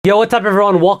Yo, what's up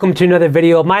everyone? Welcome to another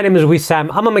video. My name is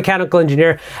Wissam. I'm a mechanical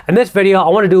engineer. In this video, I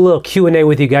want to do a little Q&A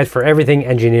with you guys for everything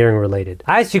engineering related.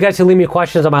 I asked you guys to leave me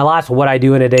questions on my last What I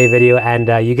Do in a Day video,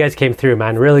 and you guys came through,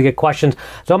 man. Really good questions.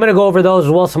 So I'm going to go over those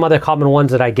as well as some other common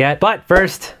ones that I get. But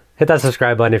first, hit that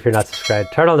subscribe button if you're not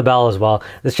subscribed. Turn on the bell as well.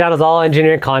 This channel is all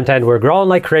engineering content. We're growing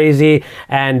like crazy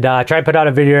and try to put out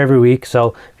a video every week.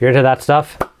 So if you're into that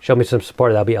stuff, show me some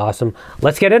support. That'd be awesome.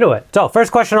 Let's get into it. So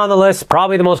first question on the list,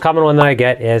 probably the most common one that I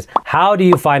get is, how do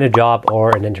you find a job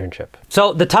or an internship?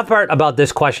 So the tough part about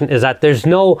this question is that there's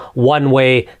no one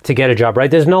way to get a job, right?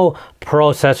 There's no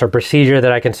process or procedure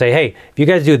that I can say, hey, if you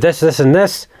guys do this, this, and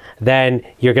this, then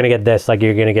you're gonna get this, like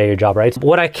you're gonna get your job, right? So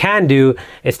what I can do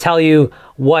is tell you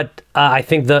what I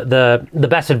think the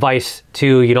best advice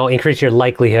to, increase your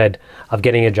likelihood of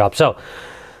getting a job. So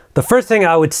the first thing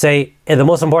I would say, and the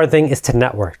most important thing, is to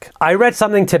network. I read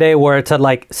something today where it said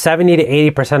like 70 to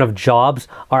 80% of jobs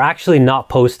are actually not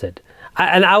posted.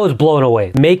 And I was blown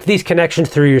away. Make these connections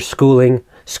through your schooling.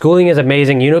 Schooling is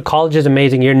amazing. College is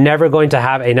amazing. You're never going to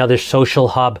have another social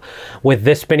hub with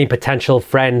this many potential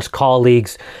friends,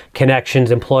 colleagues,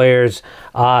 connections, employers,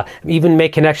 even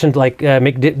make connections like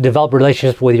develop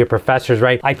relationships with your professors,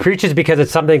 right? I preach this because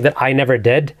it's something that I never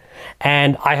did.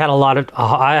 And I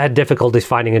had difficulties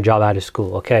finding a job out of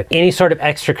school, okay? Any sort of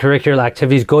extracurricular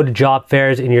activities, go to job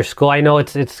fairs in your school. I know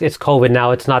it's COVID now,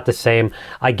 it's not the same.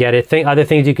 I get it. Other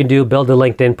things you can do, build a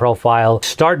LinkedIn profile,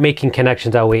 start making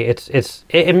connections that way.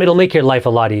 It'll make your life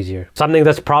a lot easier. Something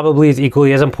that's probably is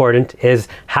equally as important is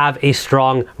have a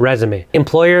strong resume.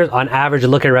 Employers on average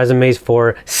look at resumes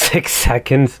for 6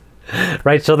 seconds,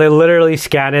 right? So they literally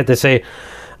scan it, they say,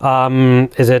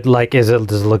 does it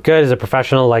look good? Is it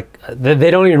professional? Like they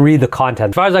don't even read the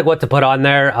content. As far as like what to put on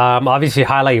there, obviously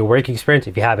highlight your work experience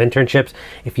if you have internships.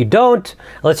 If you don't,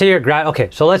 let's say you're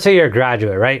let's say you're a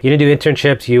graduate, right? You didn't do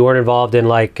internships, you weren't involved in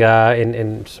like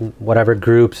in some whatever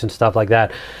groups and stuff like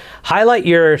that. Highlight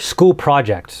your school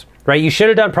projects, right? You should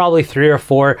have done probably 3 or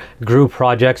 4 group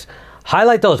projects.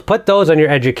 Highlight those, put those on your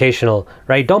educational,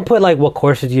 right? Don't put like what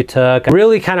courses you took.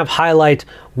 Really kind of highlight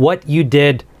what you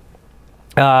did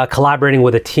collaborating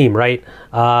with a team, right?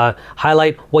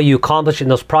 Highlight what you accomplished in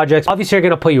those projects. Obviously, you're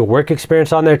going to put your work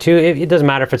experience on there too. It doesn't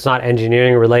matter if it's not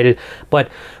engineering related,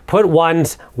 but put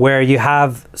ones where you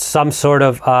have some sort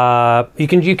of, you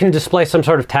can display some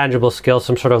sort of tangible skill,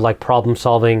 some sort of like problem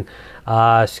solving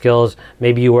skills.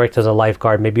 Maybe you worked as a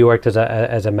lifeguard, maybe you worked as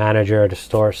a manager at a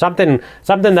store, something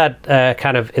that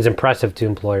kind of is impressive to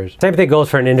employers. Same thing goes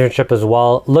for an internship as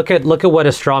well. Look at what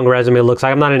a strong resume looks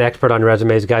like. I'm not an expert on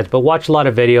resumes, guys, but watch a lot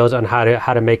of videos on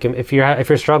how to make them. If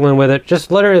you're struggling with it,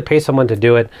 just literally pay someone to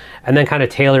do it and then kind of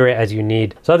tailor it as you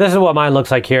need. So this is what mine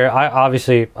looks like here. I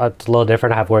obviously it's a little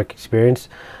different. I have work experience,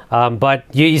 but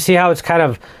you see how it's kind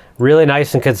of really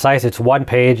nice and concise. It's 1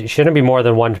 page. It shouldn't be more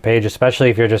than 1 page, especially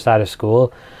if you're just out of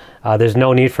school. There's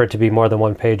no need for it to be more than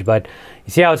 1 page, but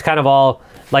you see how it's kind of all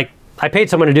like, I paid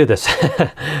someone to do this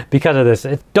because of this.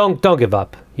 Don't give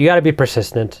up. You got to be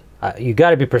persistent. You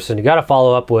got to be persistent. You got to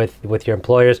follow up with your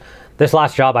employers. This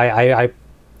last job, I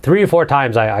 3 or 4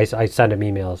 times I sent them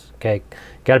emails. Okay,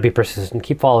 got to be persistent.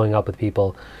 Keep following up with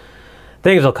people.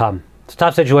 Things will come. It's a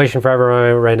tough situation for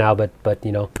everyone right now, but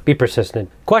be persistent.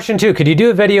 Question 2, could you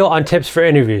do a video on tips for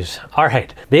interviews? All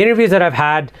right, the interviews that I've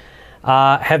had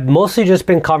have mostly just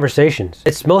been conversations.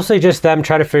 It's mostly just them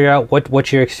trying to figure out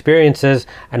what your experience is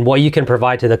and what you can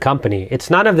provide to the company. It's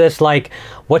none of this like,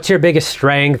 what's your biggest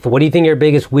strength? What do you think your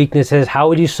biggest weakness is? How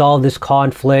would you solve this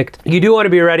conflict? You do want to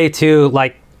be ready to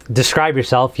like describe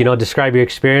yourself, describe your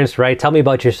experience, right? Tell me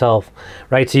about yourself,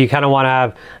 right? So you kind of want to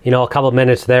have, a couple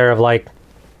minutes there of like,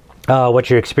 what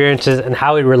your experience is and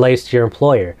how it relates to your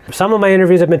employer. Some of my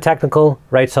interviews have been technical,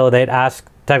 right? So they'd ask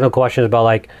technical questions about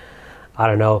like, I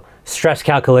don't know, stress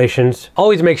calculations.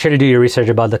 Always make sure to do your research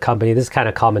about the company. This is kind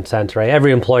of common sense, right?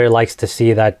 Every employer likes to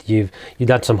see that you've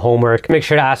done some homework. Make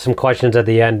sure to ask some questions at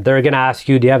the end. They're going to ask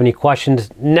you, do you have any questions?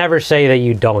 Never say that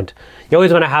you don't. You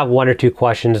always want to have 1 or 2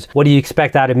 questions. What do you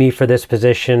expect out of me for this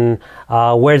position?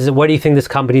 Where do you think this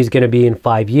company is going to be in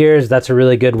 5 years? That's a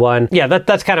really good one. Yeah,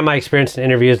 that's kind of my experience in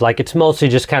interviews. Like, it's mostly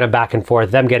just kind of back and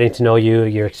forth, them getting to know you,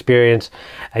 your experience,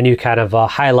 and you kind of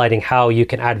highlighting how you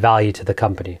can add value to the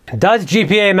company. Does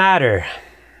GPA matter?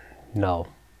 No.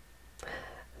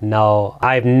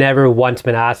 I've never once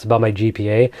been asked about my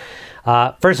GPA.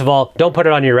 First of all, don't put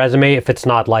it on your resume if it's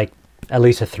not like at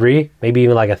least a 3, maybe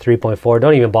even like a 3.4.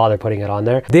 Don't even bother putting it on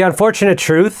there. The unfortunate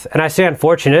truth, and I say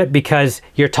unfortunate because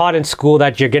you're taught in school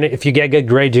that if you get good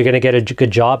grades, you're gonna get a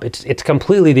good job. It's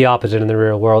completely the opposite in the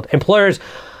real world. Employers,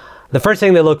 the first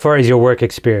thing they look for is your work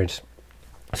experience.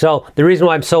 So the reason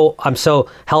why I'm so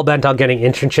hell-bent on getting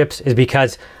internships is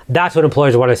because that's what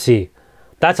employers want to see.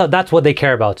 That's what they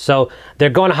care about. So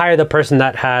they're going to hire the person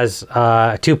that has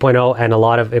 2.0 and a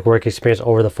lot of work experience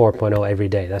over the 4.0 every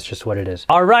day. That's just what it is.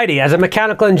 Alrighty, as a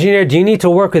mechanical engineer, do you need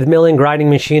to work with milling, grinding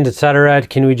machines, etc.?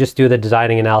 Can we just do the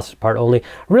designing analysis part only?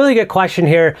 Really good question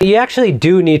here. You actually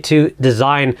do need to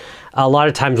design a lot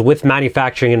of times with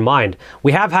manufacturing in mind.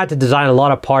 We have had to design a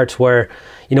lot of parts where,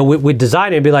 you know, we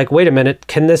design it and be like, wait a minute,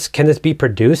 can this be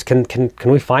produced? Can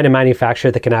we find a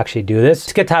manufacturer that can actually do this?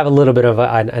 It's good to have a little bit of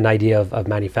an idea of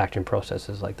manufacturing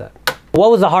processes like that.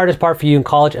 What was the hardest part for you in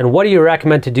college, and what do you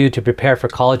recommend to do to prepare for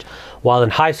college while in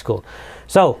high school?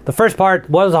 So the first part,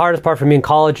 what was the hardest part for me in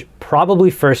college?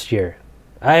 Probably first year.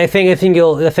 I think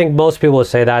most people will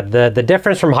say that the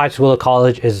difference from high school to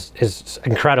college is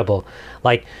incredible.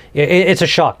 Like it's a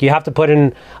shock. You have to put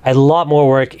in a lot more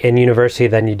work in university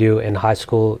than you do in high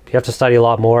school. You have to study a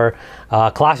lot more.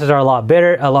 Classes are a lot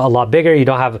bigger. You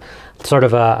don't have sort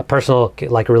of a personal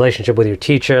like relationship with your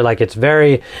teacher. Like it's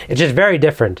just very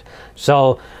different.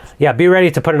 So yeah, be ready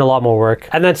to put in a lot more work.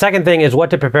 And then second thing is what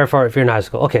to prepare for if you're in high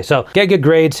school. Okay, so get good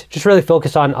grades. Just really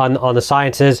focus on the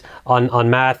sciences, on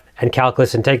math and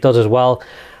calculus, and take those as well.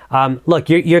 Look,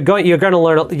 you're going to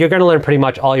learn pretty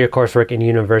much all your coursework in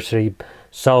university.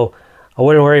 So I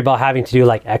wouldn't worry about having to do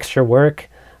like extra work.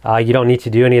 You don't need to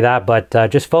do any of that,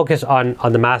 but just focus on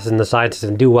the maths and the sciences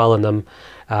and do well in them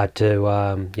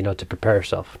to prepare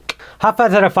yourself. How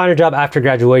fast did I find a job after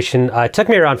graduation? It took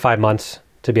me around 5 months,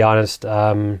 to be honest.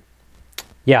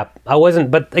 Yeah, I wasn't,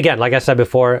 but again, like I said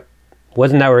before,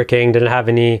 wasn't networking, didn't have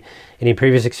any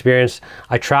previous experience.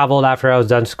 I traveled after I was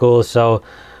done school, so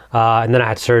and then I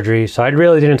had surgery, so I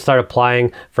really didn't start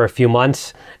applying for a few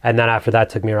months, and then after that, it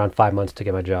took me around 5 months to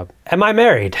get my job. Am I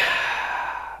married?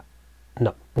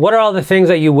 No. What are all the things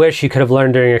that you wish you could have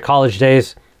learned during your college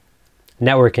days?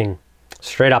 Networking.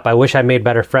 Straight up, I wish I made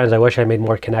better friends. I wish I made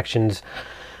more connections.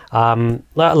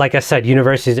 Like I said,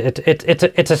 universities,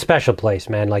 it's a special place,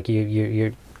 man. Like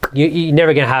you're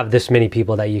never gonna have this many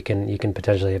people that you can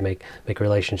potentially make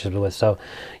relationships with. So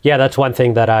yeah, that's one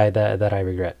thing that I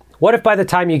regret. What if by the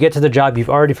time you get to the job, you've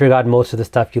already forgotten most of the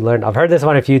stuff you learned? I've heard this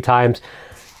one a few times.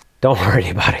 Don't worry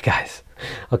about it, guys.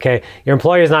 Okay, your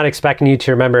employer is not expecting you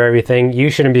to remember everything.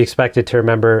 You shouldn't be expected to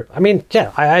remember. I mean,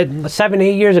 yeah, I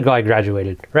 7-8 years ago I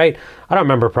graduated, right? I don't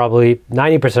remember probably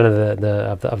 90%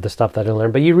 of the stuff that I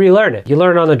learned, but you relearn it. You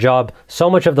learn on the job.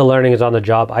 So much of the learning is on the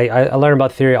job. I learn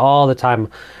about theory all the time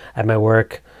at my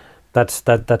work. That's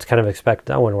kind of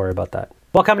expected. I wouldn't worry about that.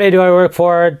 What company do I work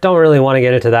for? Don't really want to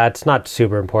get into that. It's not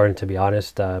super important, to be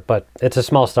honest, but it's a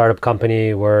small startup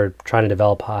company. We're trying to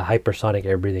develop a hypersonic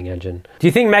air breathing engine. Do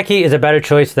you think mechie is a better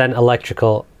choice than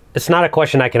electrical? It's not a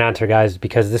question I can answer, guys,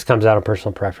 because this comes out of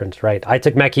personal preference, right? I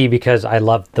took mechie because I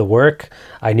loved the work.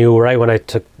 I knew right when I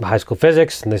took high school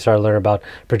physics and they started learning about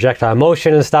projectile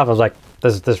motion and stuff, I was like,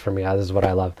 this is for me. This is what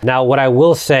I love. Now, what I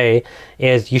will say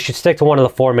is you should stick to one of the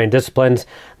 4 main disciplines.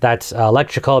 That's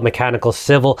electrical, mechanical,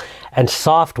 civil, and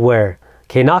software.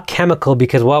 Okay, not chemical,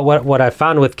 because what I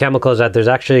found with chemical is that there's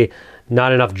actually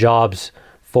not enough jobs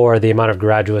for the amount of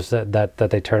graduates that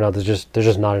they turn out. There's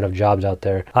just not enough jobs out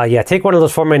there. Yeah, take one of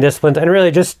those 4 main disciplines and really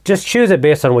just choose it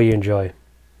based on what you enjoy.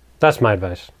 That's my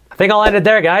advice. I think I'll end it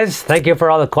there, guys. Thank you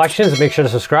for all the questions. Make sure to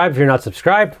subscribe if you're not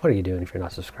subscribed. What are you doing if you're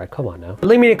not subscribed? Come on now.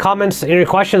 Leave me any comments, any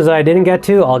questions that I didn't get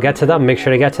to. I'll get to them. Make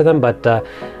sure to get to them. But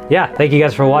yeah, thank you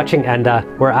guys for watching, and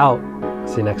we're out.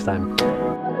 See you next time.